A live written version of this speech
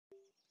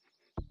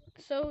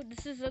So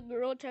this is a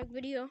girl tag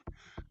video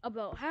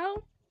about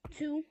how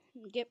to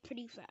get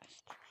pretty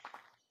fast.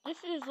 This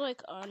is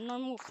like a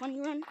normal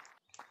funny run.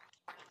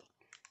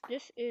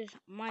 This is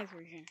my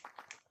version.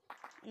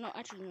 No,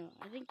 actually no.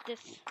 I think this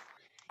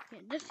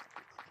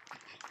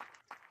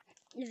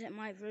isn't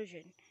my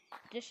version.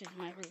 This is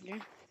my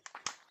version.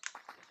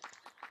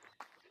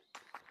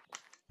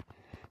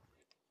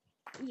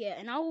 Yeah,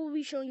 and I will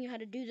be showing you how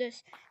to do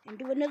this and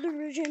do another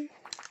version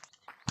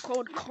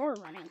called car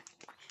running.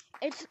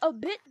 It's a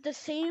bit the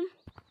same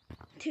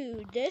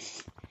to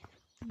this,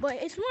 but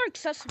it's more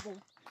accessible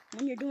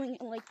when you're doing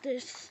it like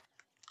this.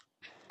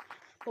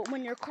 But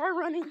when you're car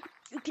running,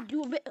 you could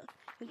do a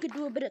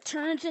bit of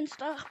turns and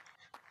stuff.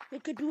 You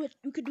could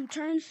do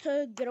turns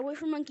to get away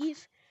from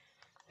monkeys.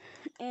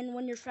 And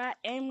when you're fat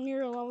and when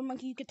you're a lower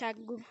monkey, you could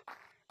tackle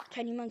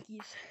tiny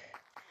monkeys.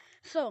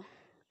 So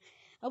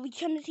I'll be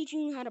kind of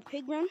teaching you how to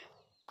pig run,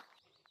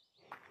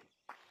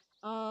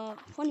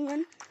 funny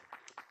run,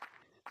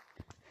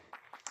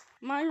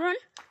 my run,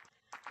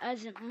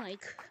 as in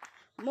like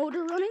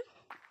motor running,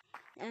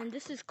 and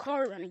this is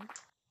car running.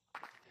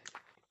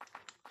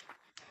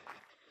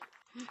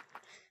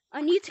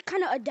 I need to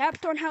kind of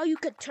adapt on how you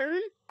could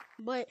turn,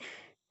 but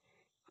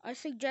I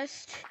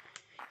suggest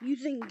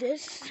using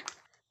this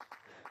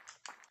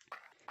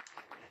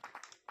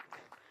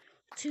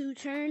to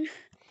turn. It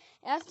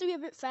has to be a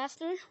bit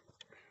faster,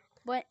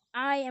 but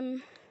I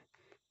am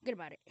good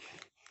about it.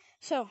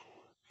 So,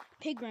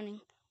 pig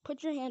running.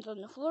 Put your hands on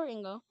the floor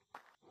and go.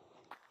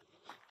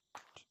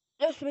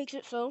 This makes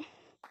it so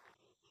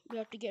you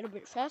have to get a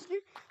bit faster,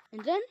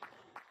 and then.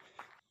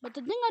 But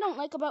the thing I don't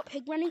like about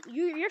pig running,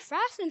 you're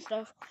fast and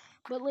stuff,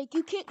 but like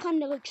you can't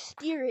kind of like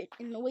steer it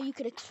in the way you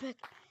could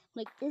expect.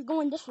 Like you're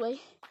going this way,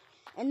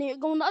 and then you're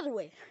going the other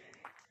way.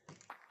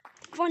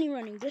 Funny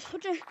running, just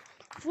put your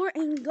foot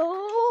and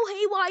go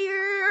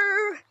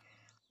haywire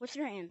with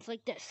your hands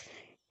like this.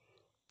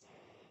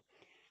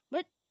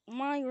 But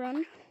my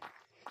run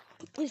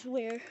is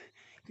where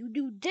you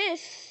do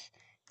this,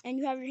 and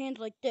you have your hands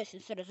like this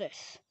instead of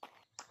this.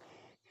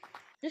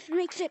 This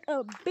makes it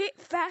a bit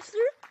faster.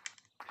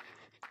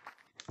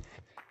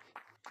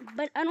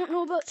 But I don't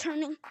know about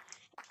turning,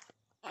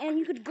 and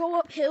you could go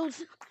up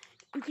hills,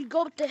 you could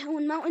go up the hill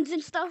and mountains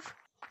and stuff.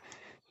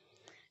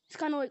 It's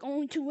kind of like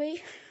only two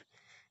way.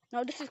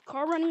 Now this is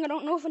car running. I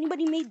don't know if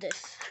anybody made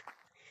this,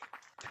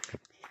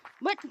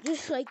 but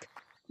just like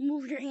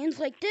move your hands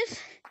like this,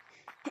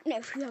 and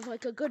if you have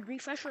like a good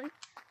refresh rate,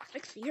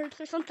 60 hertz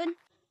or something,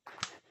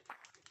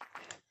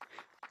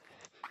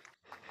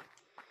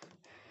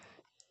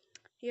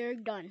 you're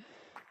done.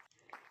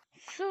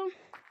 So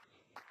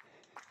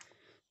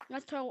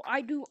that's how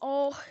I do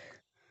all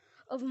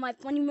of my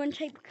funny run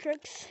type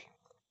tricks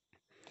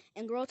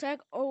and girl tag.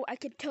 Oh, I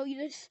could tell you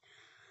this.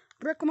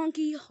 Brick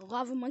monkey,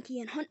 lava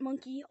monkey, and hunt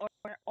monkey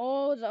are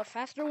all the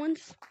faster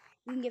ones.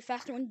 You can get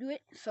faster when you do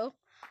it. So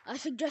I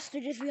suggest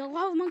to just be a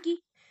lava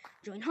monkey,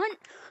 join hunt.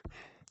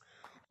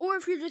 Or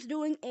if you're just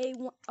doing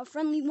a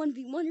friendly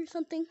 1v1 or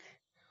something,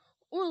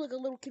 or like a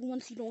little kid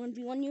wants you to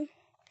 1v1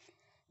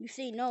 you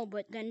say no,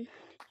 but then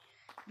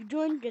you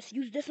join, just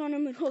use this on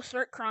him and he'll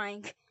start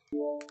crying.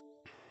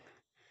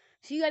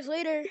 See you guys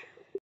later.